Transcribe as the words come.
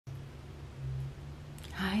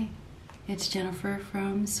It's Jennifer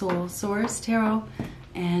from Soul Source Tarot,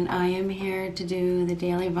 and I am here to do the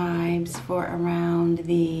daily vibes for around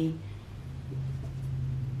the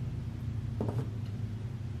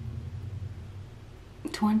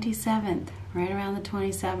 '27th, right around the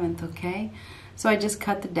 27th, okay? So I just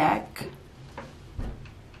cut the deck.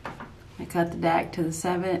 I cut the deck to the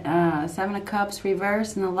Seven of Cups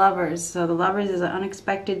reverse and the Lovers. So the Lovers is an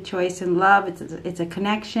unexpected choice in love. It's a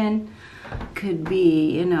connection. Could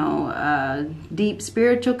be, you know, a deep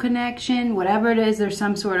spiritual connection. Whatever it is, there's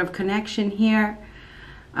some sort of connection here.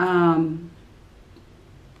 I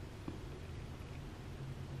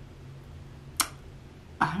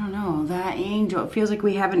don't know, that angel, it feels like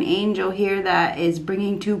we have an angel here that is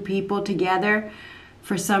bringing two people together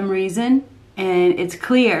for some reason, and it's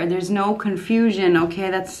clear, there's no confusion, okay?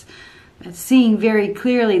 That's seeing very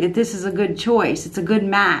clearly that this is a good choice, it's a good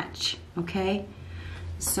match, okay?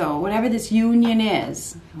 So whatever this union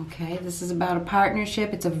is, okay, this is about a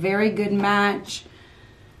partnership, it's a very good match,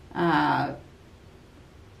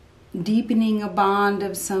 deepening a bond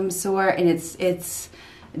of some sort, and it's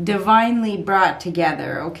divinely brought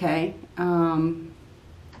together, okay? And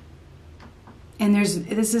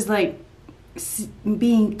this is like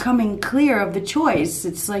coming clear of the choice.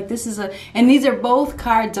 It's like this is and these are both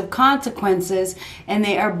cards of consequences, and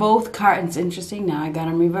they are both cards. It's interesting, now I got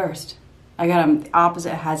them reversed. I got them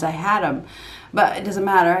opposite as I had them, but it doesn't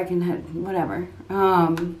matter, I can have whatever.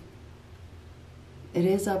 It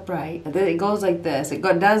is upright, it goes like this, it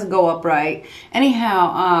does go upright.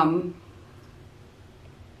 Anyhow,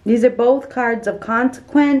 these are both cards of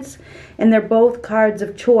consequence, and they're both cards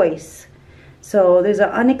of choice. So there's an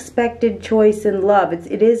unexpected choice in love.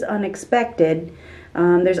 It is unexpected.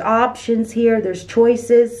 There's options here, there's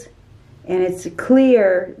choices, and it's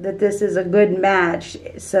clear that this is a good match.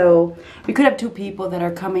 So we could have two people that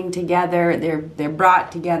are coming together. They're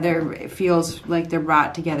brought together. It feels like they're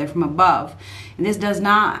brought together from above. And this does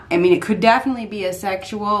not, I mean, it could definitely be a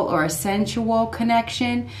sexual or a sensual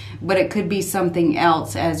connection, but it could be something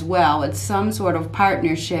else as well. It's some sort of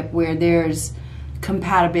partnership where there's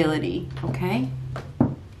compatibility, okay?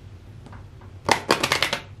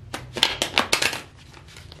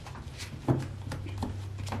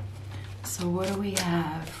 So what do we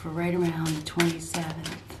have for right around the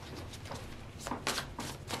 27th?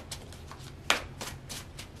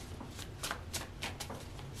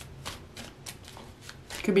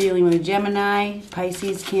 Could be dealing with a Gemini,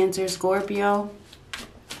 Pisces, Cancer, Scorpio.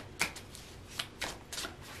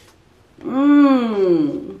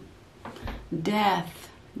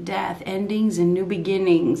 Death, endings and new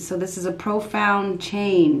beginnings. So this is a profound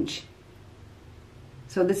change.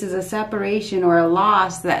 So this is a separation or a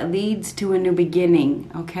loss that leads to a new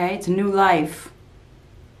beginning, okay? It's a new life.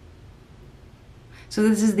 So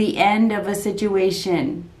this is the end of a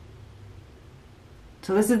situation.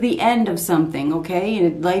 So this is the end of something, okay?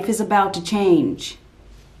 And life is about to change.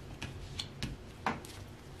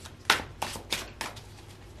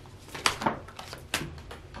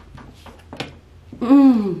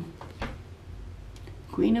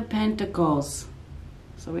 Queen of Pentacles.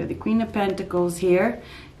 So we have the Queen of Pentacles here.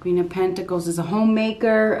 Queen of Pentacles is a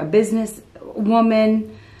homemaker, a business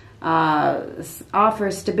woman,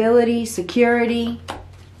 offers stability, security.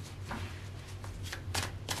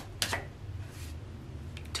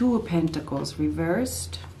 Two of Pentacles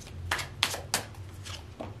reversed.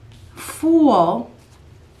 Fool.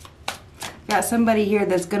 Got somebody here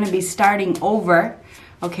that's going to be starting over.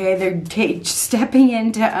 Okay, they're stepping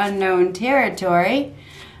into unknown territory.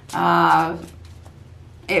 Two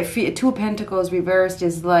of Pentacles reversed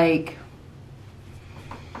is like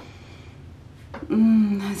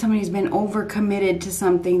somebody's been overcommitted to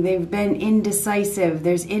something. They've been indecisive.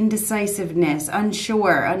 There's indecisiveness,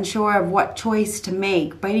 unsure of what choice to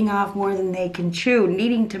make, biting off more than they can chew,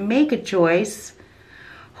 needing to make a choice,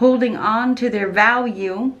 holding on to their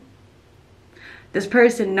value. This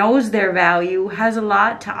person knows their value, has a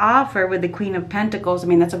lot to offer with the Queen of Pentacles. I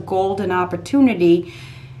mean, that's a golden opportunity.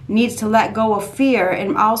 Needs to let go of fear,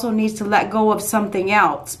 and also needs to let go of something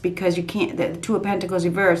else, because you can't, the Two of Pentacles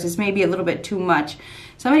reversed, this may be a little bit too much.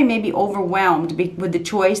 Somebody may be overwhelmed with the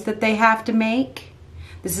choice that they have to make.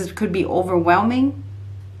 Could be overwhelming.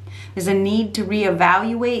 There's a need to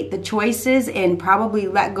reevaluate the choices and probably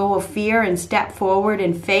let go of fear and step forward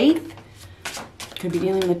in faith. Could be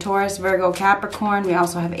dealing with Taurus, Virgo, Capricorn. We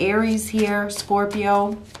also have Aries here,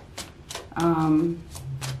 Scorpio.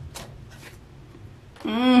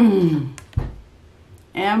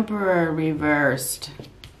 Emperor reversed.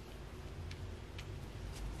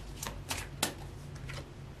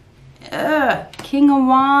 King of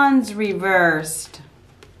Wands reversed.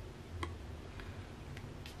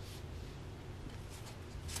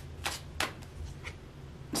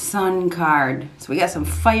 Sun card. So we got some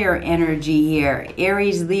fire energy here.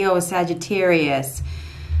 Aries, Leo, Sagittarius.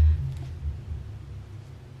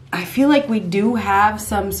 I feel like we do have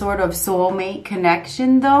some sort of soulmate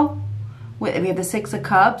connection though. We have the Six of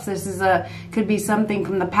Cups. This is could be something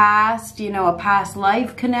from the past, you know, a past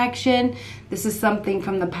life connection. This is something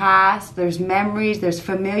from the past. There's memories, there's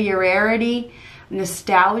familiarity,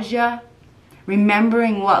 nostalgia,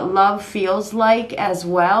 remembering what love feels like as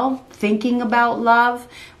well, thinking about love.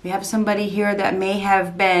 We have somebody here that may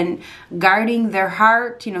have been guarding their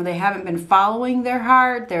heart. You know, they haven't been following their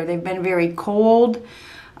heart. They've been very cold.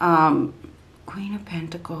 Queen of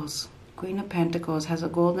Pentacles. Queen of Pentacles has a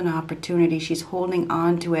golden opportunity. She's holding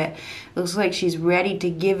on to it. Looks like she's ready to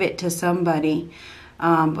give it to somebody.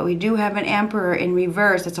 But we do have an Emperor in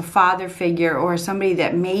reverse. It's a father figure or somebody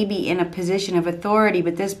that may be in a position of authority,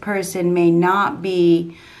 but this person may not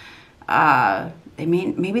be,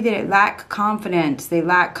 maybe they lack confidence. They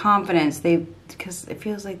lack confidence. Because it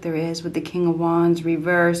feels like there is with the King of Wands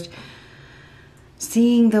reversed.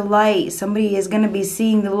 Seeing the light. Somebody is going to be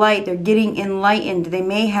seeing the light. They're getting enlightened. They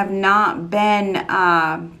may have not been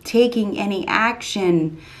taking any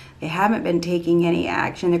action. They haven't been taking any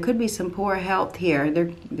action. There could be some poor health here.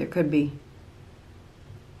 There could be.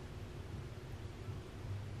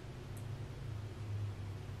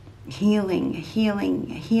 Healing, healing,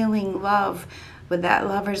 healing love with that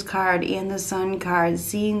Lover's card and the Sun card.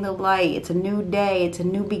 Seeing the light. It's a new day. It's a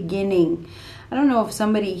new beginning. I don't know if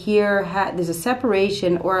somebody here there's a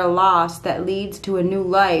separation or a loss that leads to a new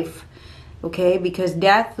life, okay? Because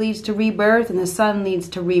death leads to rebirth and the Sun leads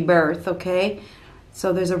to rebirth, okay?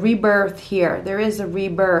 So there's a rebirth here. There is a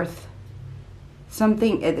rebirth.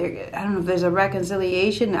 Something, I don't know if there's a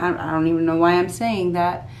reconciliation. I don't even know why I'm saying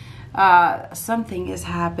that. Something is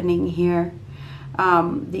happening here.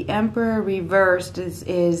 The Emperor reversed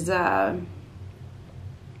is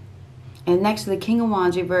and next to the King of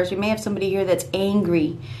Wands reversed, we may have somebody here that's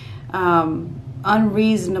angry,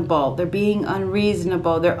 unreasonable. They're being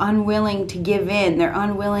unreasonable. They're unwilling to give in. They're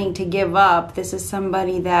unwilling to give up. This is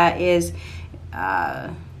somebody that is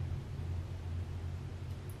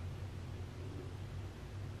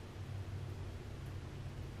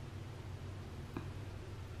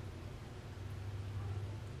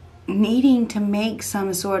needing to make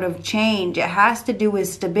some sort of change. It has to do with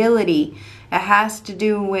stability. It has to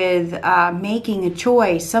do with making a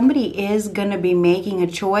choice. Somebody is going to be making a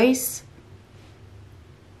choice.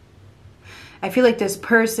 I feel like this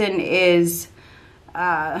person is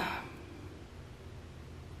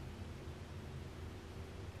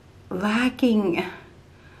lacking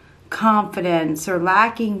confidence or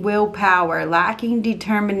lacking willpower, lacking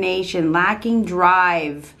determination, lacking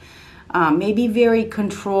drive. Maybe very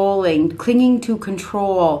controlling, clinging to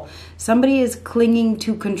control. Somebody is clinging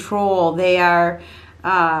to control. They are,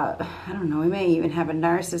 I don't know, we may even have a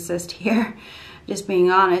narcissist here. Just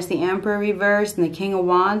being honest, the Emperor reversed and the King of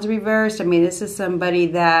Wands reversed. I mean, this is somebody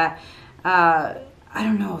that, I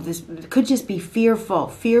don't know, this could just be fearful.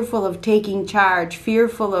 Fearful of taking charge.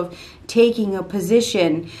 Fearful of taking a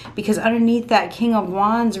position. Because underneath that King of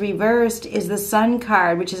Wands reversed is the Sun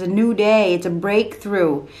card, which is a new day. It's a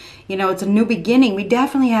breakthrough. You know, it's a new beginning. We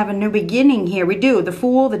definitely have a new beginning here. We do. The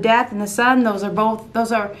Fool, the Death, and the Sun, those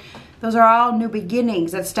are all new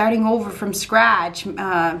beginnings. That's starting over from scratch,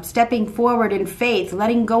 stepping forward in faith,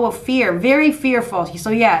 letting go of fear. Very fearful.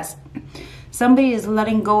 So yes, somebody is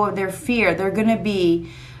letting go of their fear. They're going to be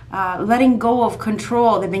letting go of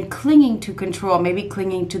control. They've been clinging to control, maybe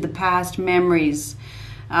clinging to the past memories.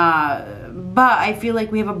 But I feel like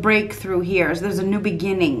we have a breakthrough here. So there's a new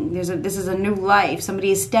beginning. This is a new life.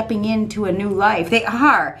 Somebody is stepping into a new life. They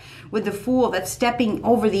are, with the Fool that's stepping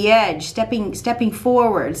over the edge, stepping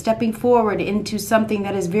forward into something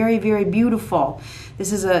that is very, very beautiful.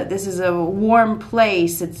 This is a warm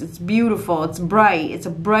place. It's beautiful. It's bright. It's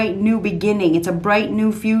a bright new beginning. It's a bright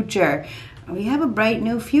new future. We have a bright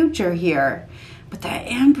new future here. But the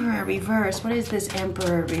Emperor reversed. What is this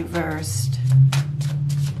Emperor reversed?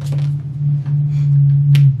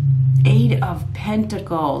 Eight of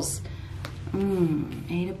Pentacles.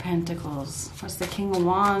 Eight of Pentacles. What's the King of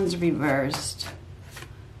Wands reversed?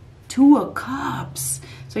 Two of Cups.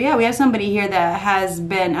 So yeah, we have somebody here that has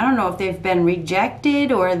been, I don't know if they've been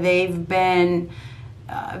rejected or they've been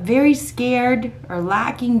very scared or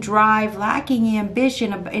lacking drive, lacking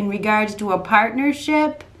ambition in regards to a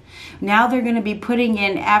partnership. Now they're going to be putting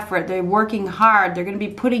in effort. They're working hard. They're going to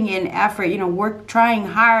be putting in effort, you know, trying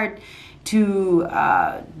hard to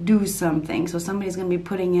do something. So somebody's going to be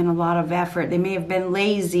putting in a lot of effort. They may have been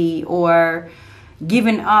lazy or,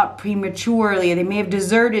 given up prematurely. They may have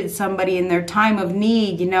deserted somebody in their time of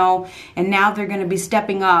need, you know, and now they're going to be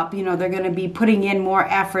stepping up. You know, they're going to be putting in more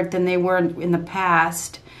effort than they were in the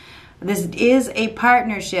past. This is a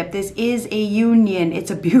partnership. This is a union.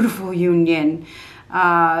 It's a beautiful union.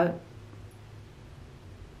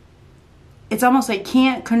 It's almost like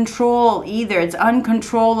can't control either. It's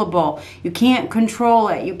uncontrollable. You can't control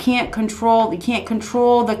it. You can't control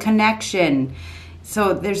the connection.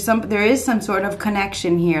 So there is some sort of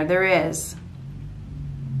connection here. There is.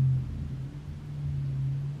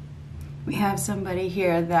 We have somebody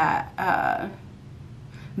here that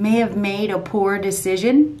may have made a poor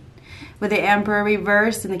decision with the Emperor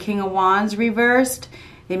reversed and the King of Wands reversed.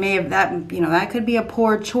 They may have that, you know, that could be a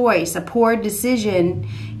poor choice, a poor decision,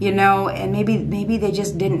 you know, and maybe they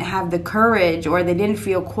just didn't have the courage, or they didn't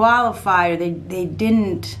feel qualified, or they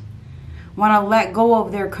didn't want to let go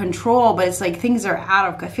of their control. But it's like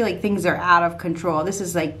I feel like things are out of control. This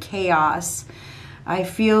is like chaos. I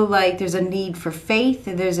feel like there's a need for faith,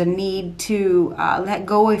 and there's a need to let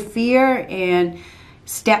go of fear and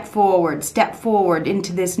step forward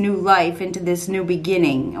into this new life, into this new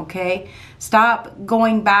beginning, okay? Stop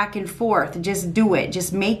going back and forth. Just do it.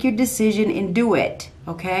 Just make your decision and do it,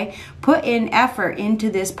 okay? Put in effort into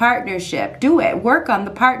this partnership. Do it. Work on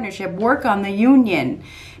the partnership. Work on the union,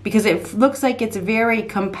 because it looks like it's very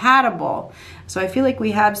compatible. So I feel like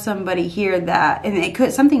we have somebody here that,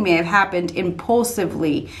 and something may have happened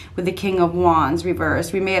impulsively with the King of Wands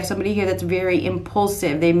reversed. We may have somebody here that's very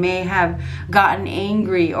impulsive. They may have gotten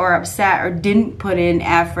angry or upset or didn't put in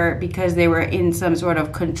effort because they were in some sort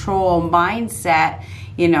of control mindset.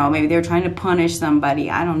 You know, maybe they were trying to punish somebody.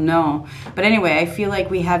 I don't know. But anyway, I feel like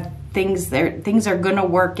we have things there. Things are going to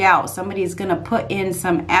work out. Somebody's going to put in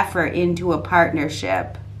some effort into a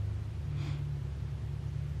partnership.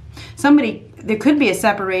 There could be a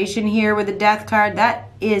separation here with the Death card. That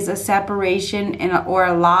is a separation or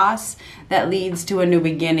a loss that leads to a new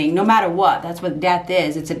beginning. No matter what, that's what death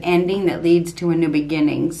is. It's an ending that leads to a new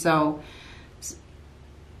beginning. So,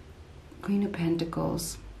 Queen of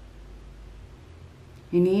Pentacles.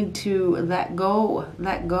 You need to let go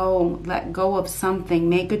of something.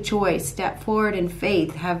 Make a choice. Step forward in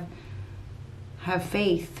faith. Have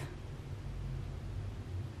faith.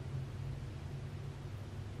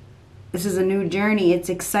 This is a new journey. It's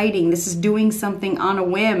exciting. This is doing something on a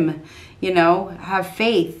whim. You know, have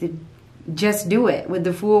faith. Just do it with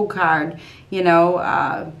the Fool card. You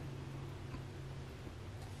know,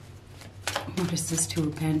 what is this Two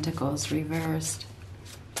of Pentacles reversed?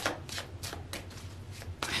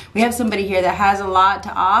 We have somebody here that has a lot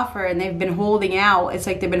to offer, and they've been holding out. It's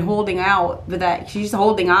like they've been holding out, but that she's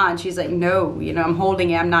holding on. She's like, no, you know, I'm holding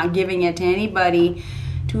it. I'm not giving it to anybody.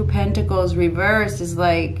 Two of Pentacles reversed is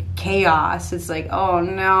like chaos. It's like, oh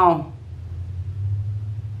no.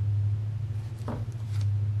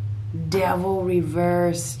 Devil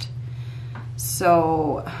reversed.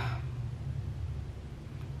 So,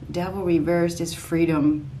 Devil reversed is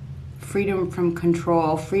freedom. Freedom from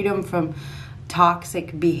control. Freedom from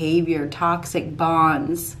toxic behavior, toxic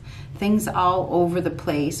bonds. Things all over the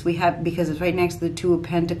place. We have, because it's right next to the Two of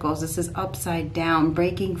Pentacles. This is upside down.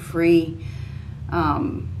 Breaking free.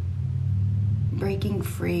 Breaking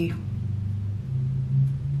free.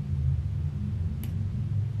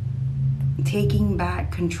 Taking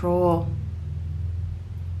back control.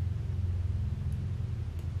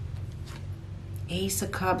 Ace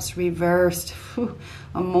of Cups reversed.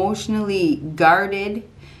 Emotionally guarded.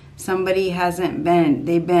 Somebody hasn't been,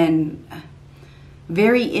 they've been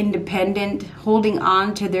very independent, holding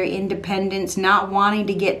on to their independence, not wanting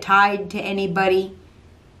to get tied to anybody.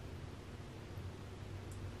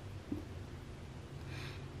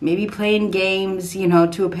 Maybe playing games, you know,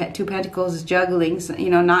 Two Pentacles is juggling, you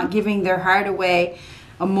know, not giving their heart away,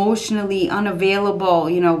 emotionally unavailable.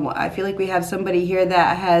 You know, I feel like we have somebody here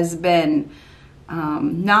that has been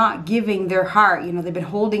not giving their heart. You know, they've been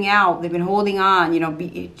holding out, they've been holding on, you know,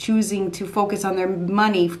 choosing to focus on their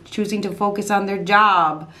money, choosing to focus on their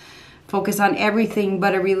job, focus on everything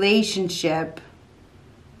but a relationship.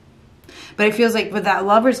 But it feels like with that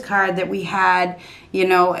Lovers card that we had, you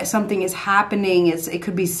know, something is happening. It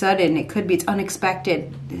could be sudden. It's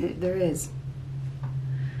unexpected. There is.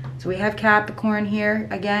 So we have Capricorn here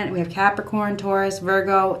again. We have Capricorn, Taurus,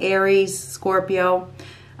 Virgo, Aries, Scorpio,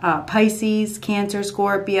 Pisces, Cancer,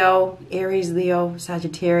 Scorpio, Aries, Leo,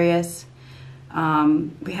 Sagittarius.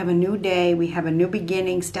 We have a new day. We have a new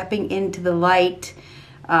beginning, stepping into the light.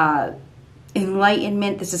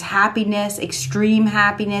 Enlightenment. This is happiness, extreme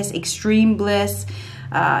bliss,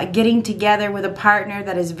 getting together with a partner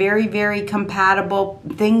that is very, very compatible,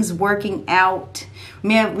 things working out. We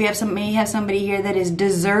may have somebody here that is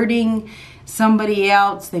deserting somebody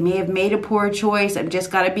else. They may have made a poor choice. I've just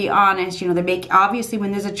got to be honest. You know, obviously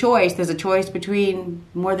when there's a choice between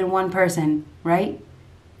more than one person, right?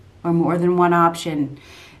 Or more than one option.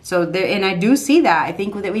 So there, and I do see that. I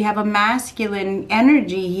think that we have a masculine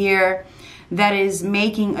energy here that is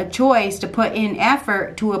making a choice to put in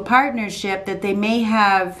effort to a partnership that they may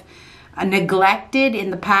have neglected in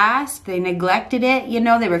the past. They neglected it, you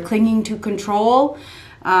know, they were clinging to control.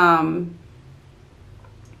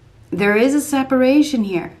 There is a separation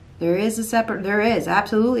here. There is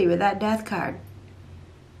absolutely with that death card.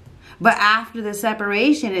 But after the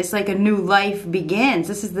separation, it's like a new life begins.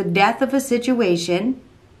 This is the death of a situation.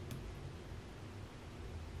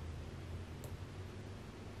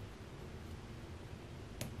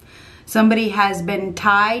 Somebody has been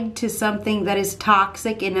tied to something that is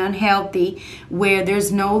toxic and unhealthy, where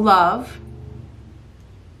there's no love.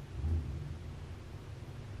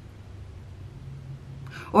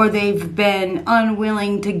 Or they've been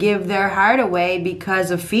unwilling to give their heart away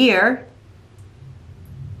because of fear.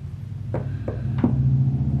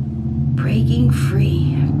 Breaking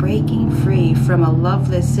free from a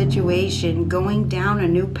loveless situation, going down a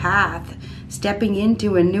new path, stepping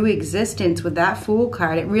into a new existence with that Fool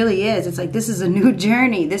card. It really is. It's like this is a new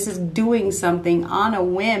journey. This is doing something on a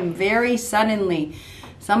whim, very suddenly.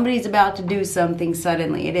 Somebody's about to do something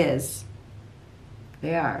suddenly. It is.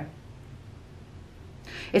 They are.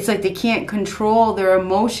 It's like they can't control their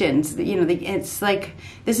emotions. You know, it's like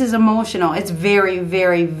this is emotional. It's very,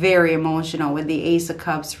 very, very emotional with the Ace of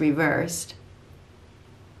Cups reversed.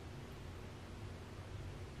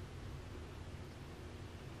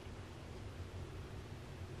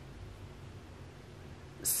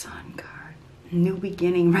 Sun card. New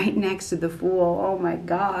beginning right next to the Fool. Oh my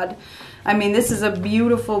God. I mean, this is a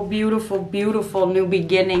beautiful, beautiful, beautiful new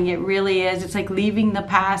beginning. It really is. It's like leaving the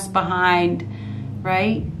past behind,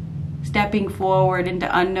 right? Stepping forward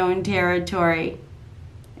into unknown territory.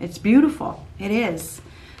 It's beautiful. It is.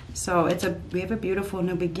 So we have a beautiful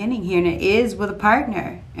new beginning here, and it is with a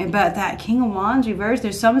partner. But that King of Wands reversed,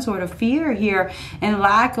 there's some sort of fear here and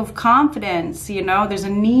lack of confidence. You know, there's a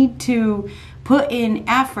need to put in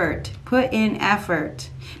effort. Put in effort.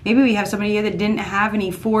 Maybe we have somebody here that didn't have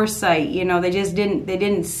any foresight. You know, they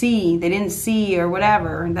didn't see or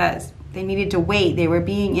whatever. That they needed to wait. They were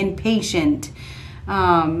being impatient.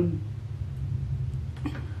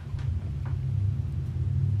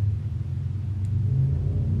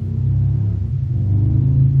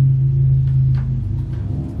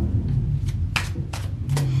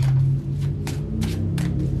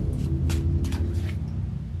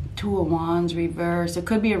 Two of Wands reversed. It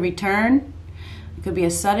could be a return. It could be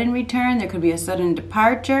a sudden return. There could be a sudden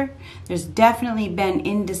departure. There's definitely been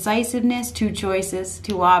indecisiveness. Two choices,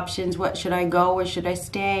 two options. What should I go? Where should I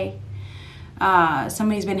stay?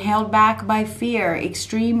 Somebody's been held back by fear,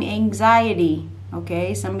 extreme anxiety.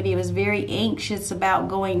 Okay, somebody was very anxious about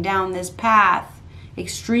going down this path,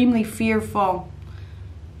 extremely fearful.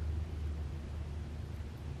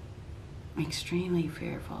 Extremely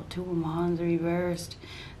fearful. Two of Wands reversed.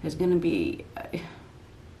 There's going to be...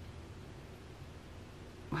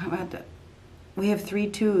 how about that? We have 3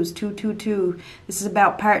 2s. 2 2 2. This is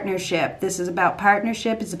about partnership. This is about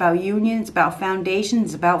partnership. It's about union. It's about foundation.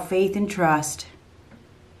 It's about faith and trust.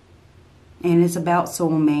 And it's about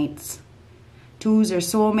soulmates. 2s are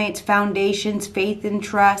soulmates, foundations, faith and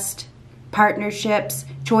trust, partnerships,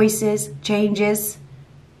 choices, changes.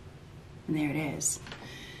 And there it is.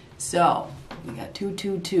 So, we got 2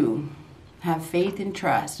 2 2. Have faith and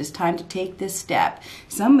trust. It's time to take this step.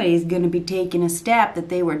 Somebody's going to be taking a step that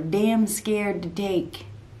they were damn scared to take.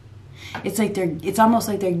 It's almost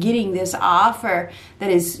like they're getting this offer that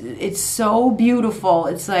it's so beautiful.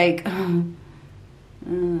 It's like,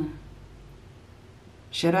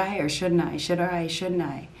 should I or shouldn't I? Should I, shouldn't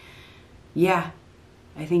I? Yeah,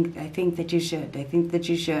 I think that you should. I think that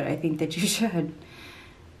you should. I think that you should.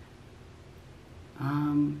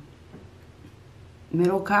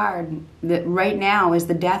 Middle card that right now is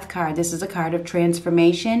the Death card. This is a card of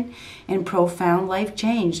transformation and profound life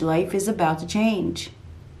change. Life is about to change.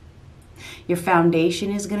 Your foundation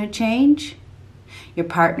is going to change. Your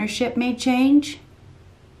partnership may change.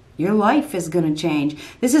 Your life is going to change.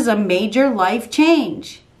 This is a major life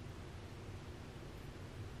change.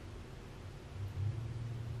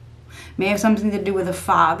 May have something to do with a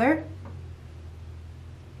father.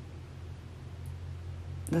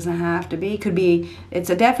 Doesn't have to be. Could be. It's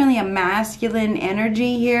definitely a masculine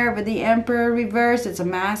energy here with the Emperor reverse. It's a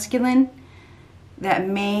masculine that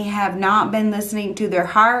may have not been listening to their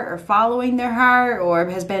heart or following their heart, or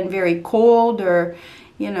has been very cold, or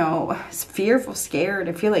you know, fearful, scared.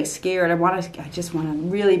 I feel like scared. I just want to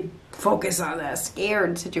really focus on that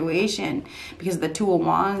scared situation because the Two of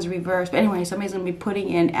Wands reversed. But anyway, somebody's going to be putting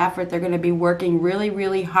in effort. They're going to be working really,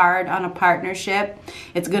 really hard on a partnership.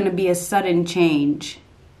 It's going to be a sudden change.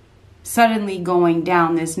 Suddenly going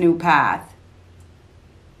down this new path.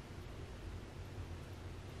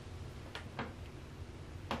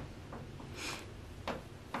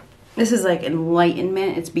 This is like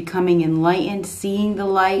enlightenment. It's becoming enlightened, seeing the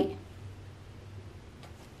light.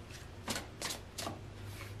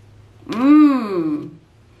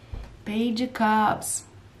 Page of Cups.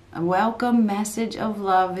 A welcome message of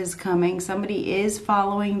love is coming. Somebody is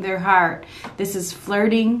following their heart. This is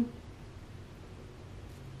flirting.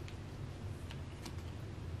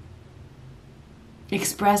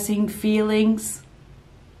 Expressing feelings.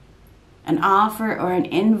 An offer or an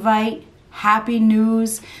invite. Happy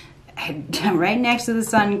news. Right next to the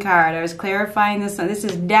Sun card. I was clarifying this. This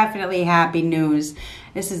is definitely happy news.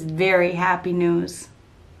 This is very happy news.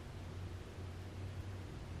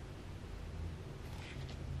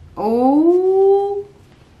 Oh,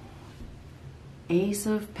 Ace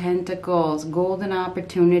of Pentacles, golden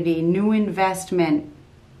opportunity, new investment.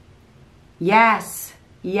 Yes,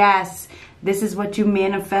 yes, this is what you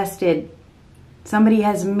manifested. Somebody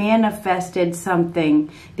has manifested something.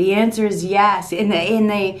 The answer is yes. And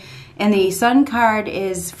the Sun card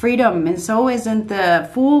is freedom, and so isn't the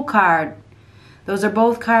Fool card. Those are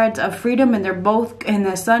both cards of freedom, and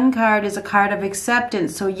the Sun card is a card of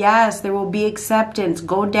acceptance. So yes, there will be acceptance.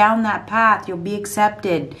 Go down that path. You'll be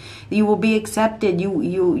accepted. You will be accepted.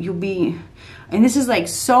 You'll be, and this is like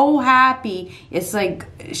so happy. It's like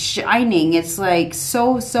shining. It's like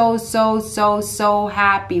so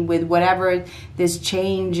happy with whatever this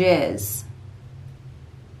change is.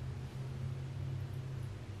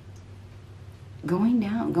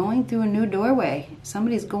 Going through a new doorway.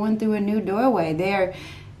 Somebody's going through a new doorway.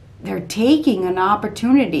 They're taking an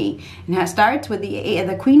opportunity. And that starts with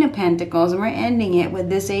the Queen of Pentacles, and we're ending it with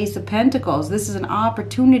this Ace of Pentacles. This is an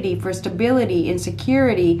opportunity for stability and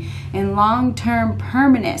security and long-term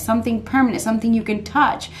permanent, something you can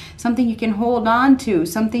touch, something you can hold on to,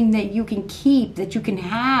 something that you can keep, that you can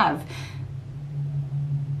have.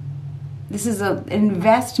 This is an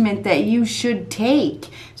investment that you should take.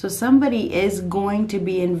 So somebody is going to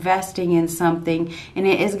be investing in something, and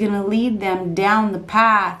it is going to lead them down the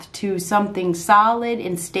path to something solid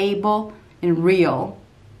and stable and real.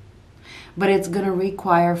 But it's going to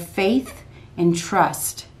require faith and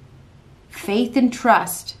trust. Faith and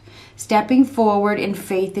trust. Stepping forward in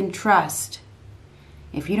faith and trust.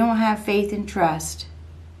 If you don't have faith and trust,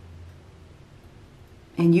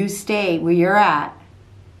 and you stay where you're at,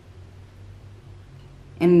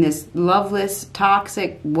 in this loveless,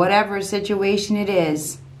 toxic, whatever situation it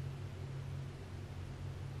is,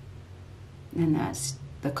 then that's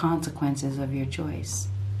the consequences of your choice.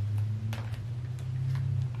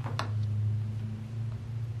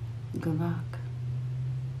 Good luck.